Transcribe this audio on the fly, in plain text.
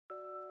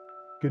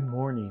Good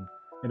morning,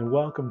 and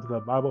welcome to the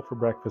Bible for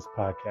Breakfast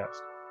podcast.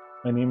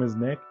 My name is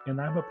Nick,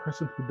 and I'm a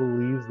person who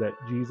believes that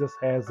Jesus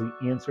has the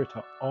answer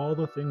to all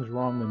the things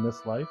wrong in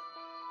this life,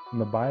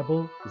 and the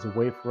Bible is a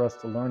way for us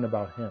to learn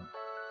about Him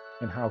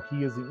and how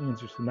He is the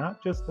answer to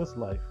not just this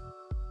life,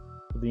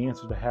 but the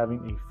answer to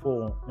having a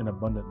full and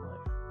abundant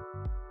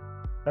life.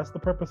 That's the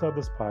purpose of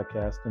this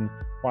podcast and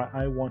why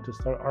I want to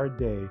start our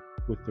day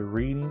with the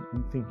reading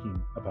and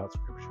thinking about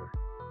Scripture.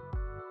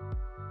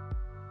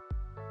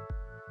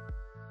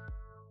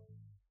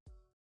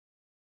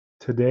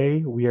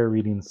 Today we are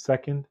reading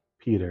 2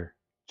 Peter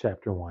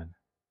chapter 1.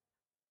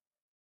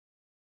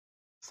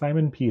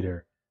 Simon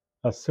Peter,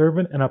 a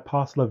servant and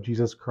apostle of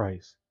Jesus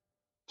Christ,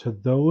 to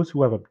those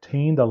who have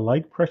obtained a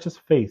like precious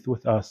faith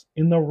with us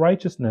in the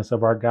righteousness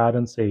of our God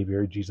and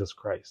Savior Jesus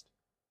Christ.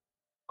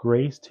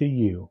 Grace to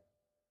you,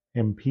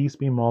 and peace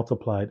be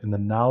multiplied in the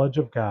knowledge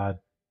of God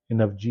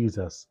and of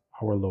Jesus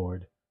our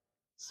Lord,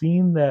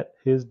 seeing that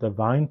His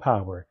divine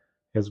power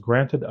has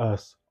granted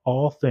us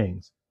all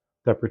things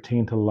that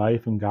pertain to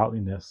life and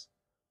godliness,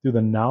 through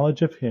the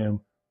knowledge of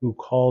Him who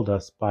called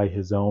us by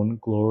His own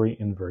glory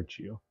and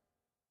virtue,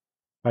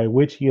 by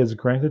which He has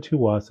granted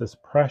to us His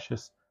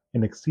precious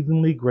and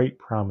exceedingly great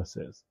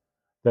promises,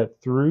 that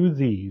through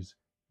these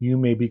you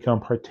may become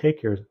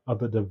partakers of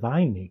the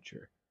divine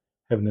nature,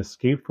 having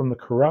escaped from the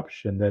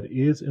corruption that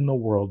is in the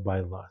world by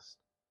lust.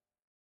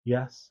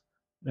 Yes,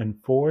 and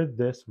for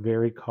this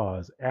very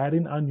cause,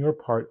 adding on your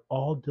part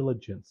all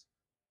diligence,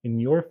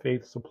 in your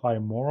faith supply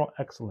moral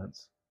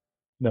excellence,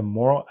 and in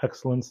moral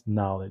excellence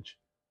knowledge,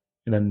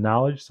 and in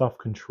knowledge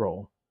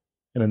self-control,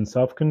 and in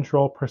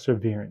self-control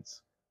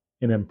perseverance,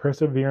 and in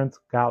perseverance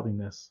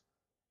godliness,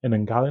 and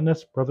in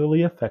godliness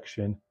brotherly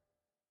affection,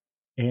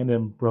 and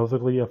in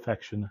brotherly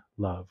affection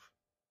love.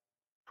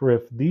 For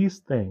if these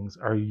things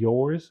are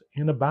yours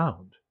and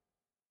abound,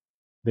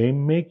 they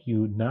make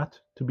you not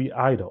to be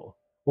idle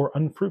or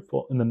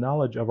unfruitful in the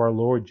knowledge of our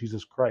Lord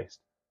Jesus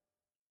Christ.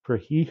 For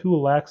he who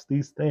lacks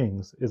these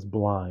things is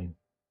blind,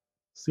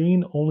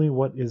 seeing only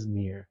what is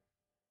near,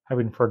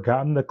 having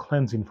forgotten the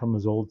cleansing from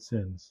his old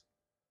sins.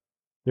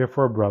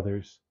 Therefore,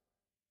 brothers,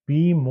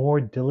 be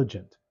more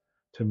diligent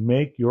to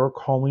make your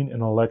calling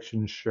and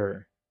election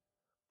sure.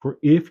 For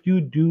if you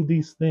do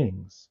these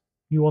things,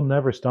 you will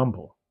never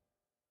stumble.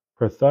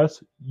 For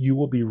thus you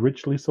will be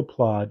richly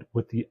supplied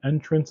with the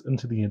entrance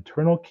into the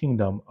eternal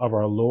kingdom of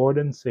our Lord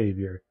and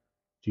Savior,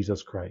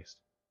 Jesus Christ.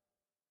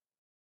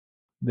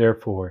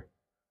 Therefore,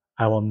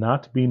 I will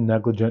not be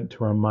negligent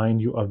to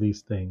remind you of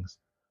these things,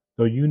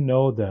 though you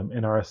know them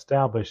and are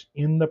established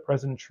in the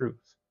present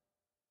truth.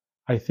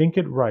 I think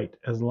it right,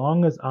 as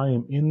long as I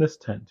am in this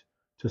tent,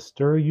 to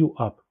stir you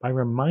up by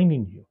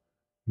reminding you,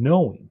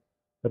 knowing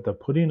that the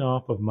putting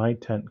off of my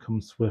tent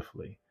comes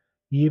swiftly,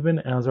 even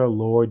as our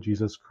Lord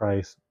Jesus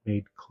Christ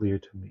made clear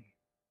to me.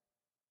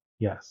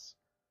 Yes,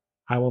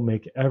 I will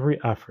make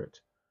every effort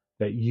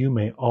that you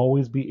may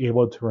always be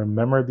able to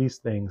remember these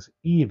things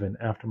even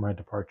after my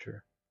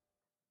departure.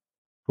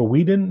 For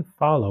we didn't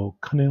follow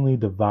cunningly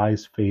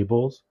devised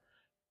fables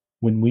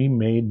when we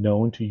made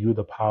known to you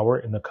the power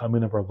and the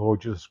coming of our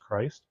Lord Jesus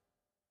Christ,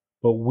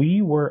 but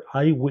we were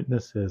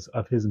eyewitnesses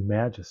of His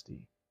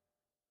majesty.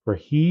 For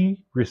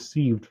He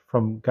received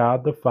from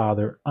God the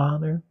Father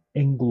honor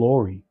and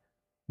glory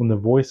when the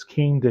voice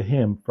came to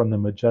Him from the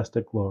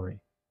majestic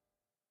glory.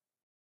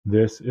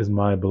 This is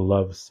my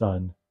beloved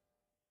Son,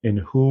 in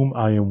whom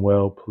I am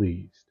well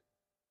pleased.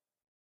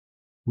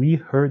 We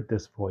heard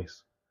this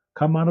voice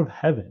come out of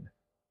heaven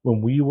when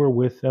we were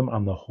with Him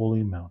on the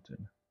holy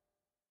mountain.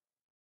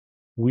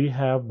 We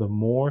have the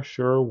more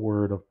sure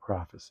word of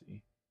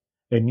prophecy,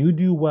 and you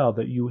do well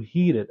that you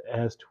heed it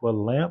as to a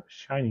lamp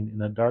shining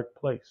in a dark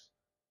place,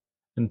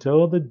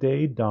 until the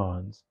day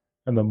dawns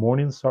and the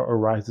morning star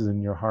arises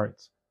in your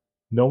hearts,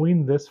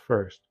 knowing this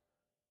first,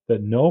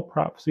 that no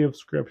prophecy of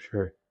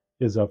Scripture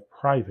is of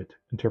private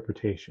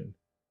interpretation.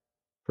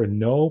 For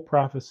no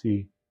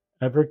prophecy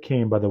ever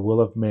came by the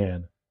will of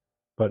man,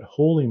 but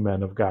holy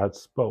men of God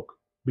spoke,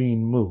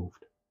 being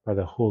moved by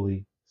the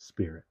Holy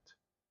Spirit.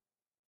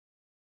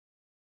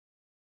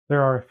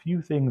 There are a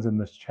few things in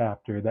this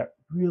chapter that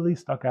really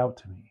stuck out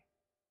to me.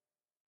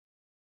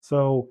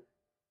 So,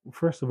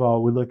 first of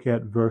all, we look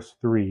at verse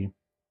 3,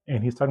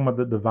 and he's talking about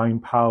the divine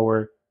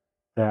power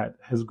that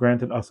has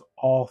granted us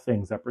all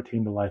things that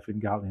pertain to life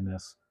and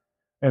godliness.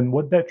 And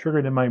what that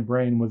triggered in my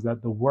brain was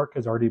that the work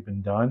has already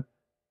been done.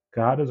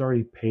 God has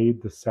already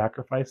paid the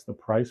sacrifice, the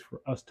price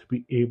for us to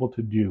be able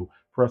to do,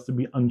 for us to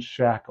be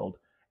unshackled.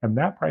 And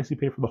that price He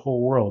paid for the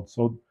whole world.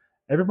 So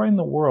everybody in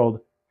the world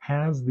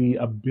has the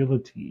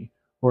ability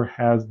or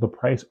has the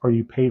price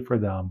already paid for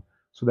them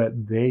so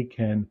that they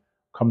can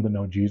come to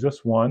know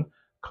Jesus, one,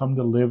 come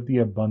to live the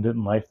abundant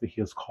life that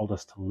He has called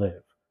us to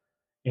live.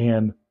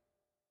 And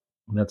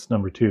that's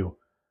number two.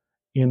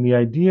 And the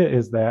idea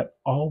is that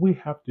all we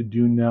have to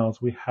do now is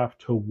we have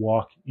to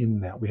walk in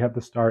that. We have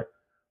to start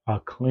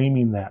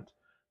claiming that.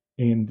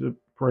 And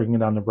bringing it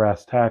down to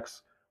brass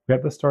tacks, we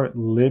have to start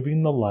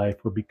living the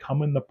life or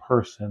becoming the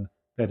person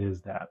that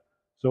is that.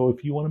 So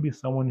if you want to be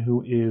someone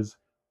who is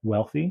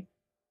wealthy,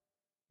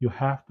 you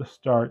have to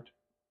start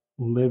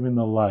living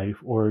the life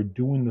or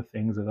doing the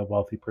things that a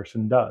wealthy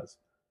person does.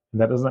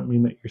 And that doesn't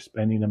mean that you're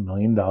spending $1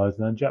 million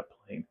in a jet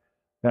plane.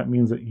 That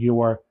means that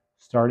you are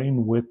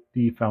starting with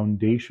the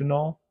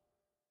foundational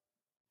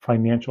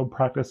financial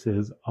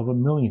practices of a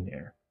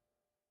millionaire.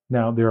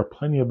 Now, there are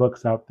plenty of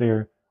books out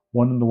there.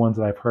 One of the ones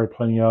that I've heard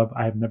plenty of,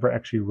 I have never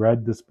actually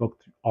read this book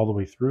all the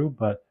way through,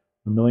 but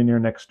The Millionaire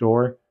Next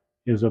Door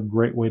is a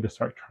great way to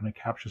start trying to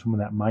capture some of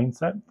that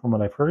mindset from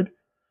what I've heard.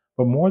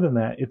 But more than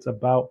that, it's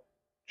about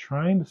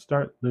trying to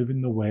start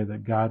living the way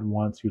that God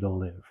wants you to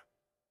live.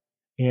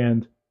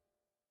 And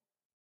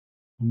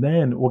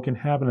then what can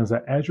happen is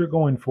that as you're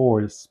going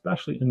forward,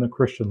 especially in the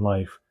Christian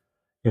life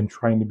and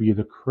trying to be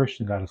the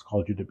Christian God has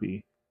called you to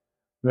be,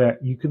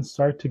 that you can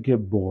start to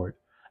get bored.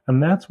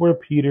 And that's where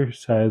Peter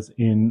says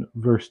in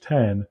verse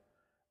 10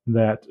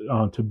 that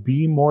to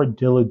be more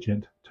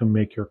diligent to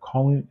make your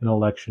calling and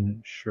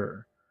election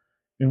sure.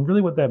 And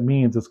really what that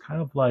means is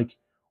kind of like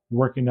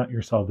working out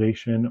your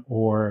salvation,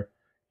 or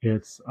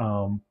it's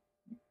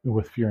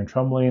with fear and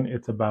trembling.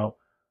 It's about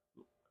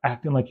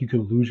acting like you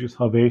could lose your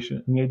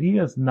salvation. And the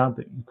idea is not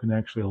that you can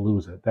actually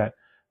lose it,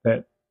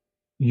 that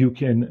you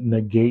can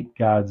negate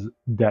God's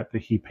debt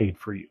that he paid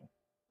for you.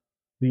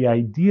 The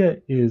idea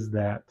is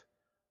that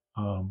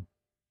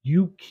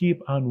you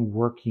keep on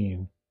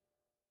working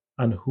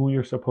on who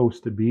you're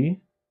supposed to be.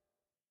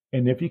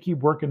 And if you keep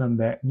working on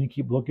that and you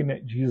keep looking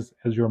at Jesus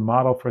as your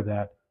model for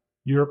that,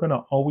 you're going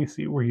to always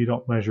see where you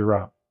don't measure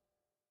up.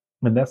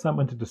 And that's not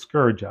meant to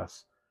discourage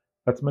us.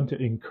 That's meant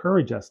to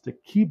encourage us to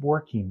keep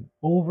working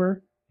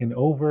over and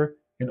over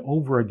and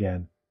over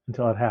again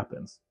until it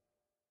happens.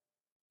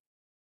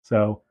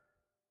 So,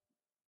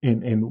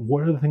 in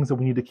what are the things that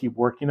we need to keep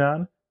working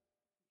on?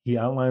 He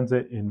outlines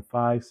it in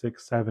 5,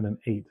 6, 7, and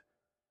 8.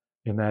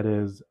 And that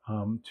is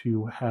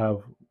to have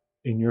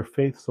in your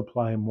faith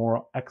supply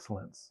moral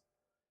excellence.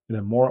 And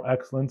in moral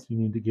excellence, you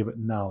need to give it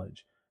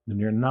knowledge. And in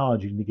your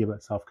knowledge, you need to give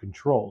it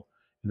self-control.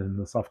 And in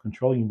the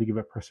self-control, you need to give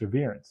it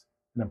perseverance.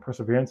 And in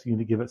perseverance, you need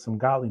to give it some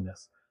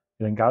godliness.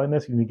 And in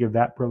godliness, you need to give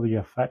that brotherly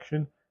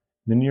affection.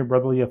 And in your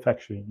brotherly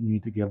affection, you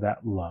need to give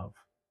that love.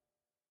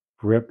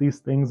 For if these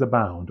things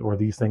abound, or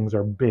these things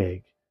are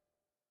big,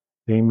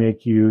 they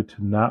make you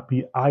to not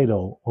be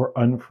idle or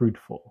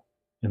unfruitful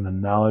in the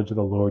knowledge of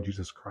the Lord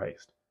Jesus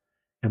Christ.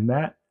 And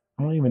that,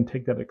 I'm going to even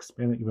take that,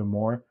 expand it even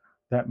more.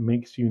 That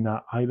makes you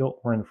not idle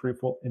or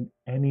unfruitful in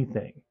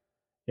anything.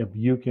 If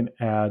you can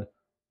add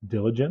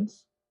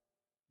diligence,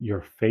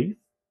 your faith,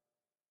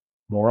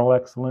 moral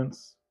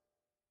excellence,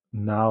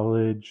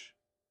 knowledge,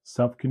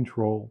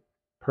 self-control,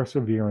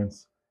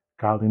 perseverance,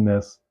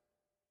 godliness,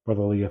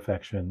 brotherly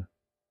affection,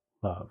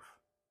 love.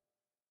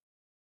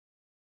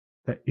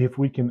 That if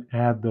we can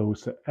add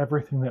those to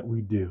everything that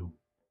we do,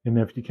 and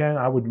if you can,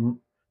 I would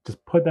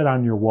just put that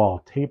on your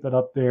wall, tape that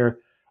up there,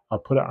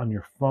 put it on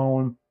your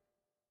phone,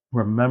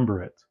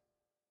 remember it.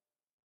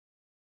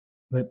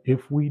 That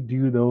if we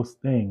do those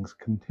things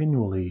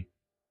continually,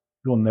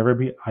 we will never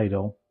be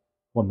idle,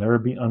 we'll never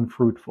be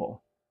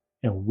unfruitful,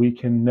 and we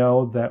can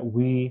know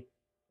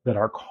that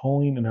our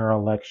calling and our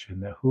election,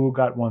 that who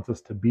God wants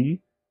us to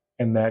be,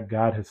 and that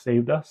God has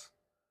saved us,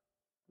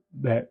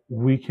 that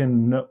we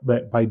can know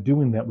that by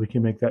doing that we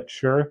can make that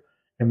sure,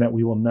 and that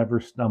we will never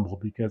stumble,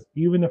 because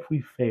even if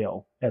we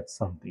fail at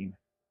something,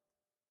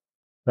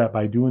 that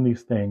by doing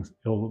these things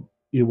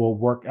it will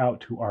work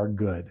out to our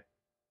good.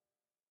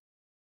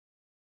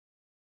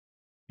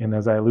 And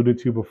as I alluded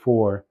to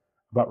before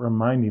about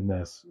reminding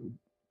this,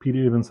 Peter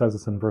even says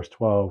this in verse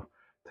 12,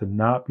 to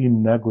not be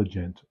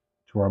negligent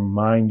to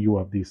remind you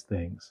of these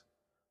things,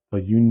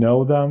 but you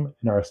know them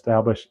and are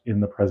established in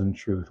the present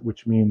truth,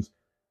 which means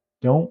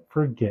don't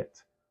forget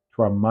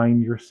to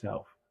remind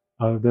yourself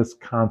of this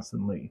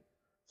constantly,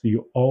 so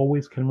you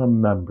always can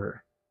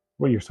remember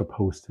what you're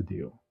supposed to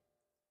do.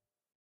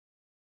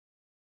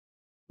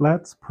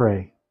 Let's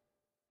pray.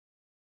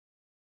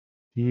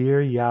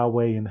 Dear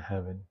Yahweh in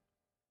heaven,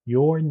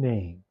 your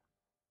name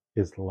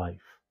is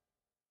life.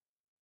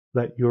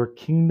 Let your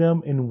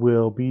kingdom and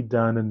will be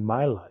done in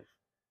my life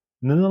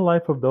and in the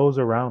life of those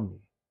around me.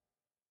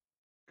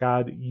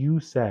 God, you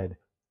said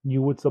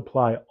you would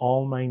supply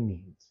all my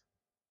needs.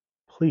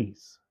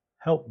 Please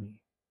help me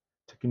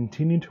to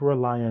continue to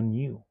rely on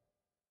you.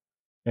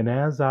 And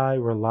as I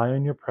rely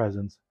on your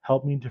presence,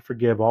 help me to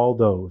forgive all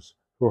those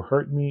who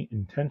hurt me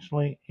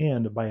intentionally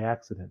and by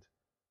accident,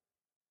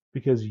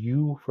 because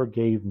you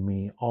forgave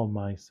me all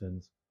my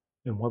sins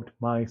and wiped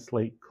my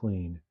slate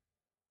clean,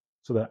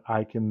 so that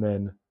I can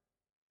then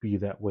be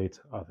that way to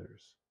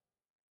others.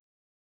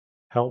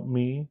 Help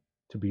me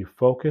to be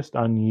focused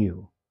on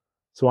you,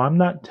 so I'm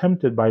not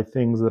tempted by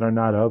things that are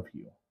not of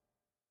you.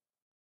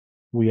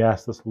 We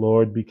ask this,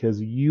 Lord,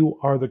 because you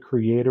are the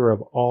creator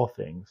of all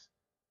things,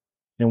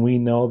 and we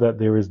know that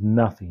there is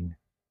nothing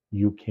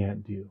you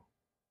can't do.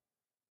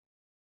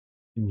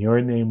 In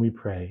your name we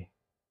pray.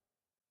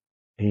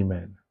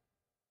 Amen.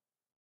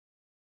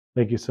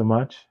 Thank you so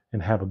much,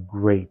 and have a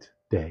great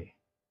day.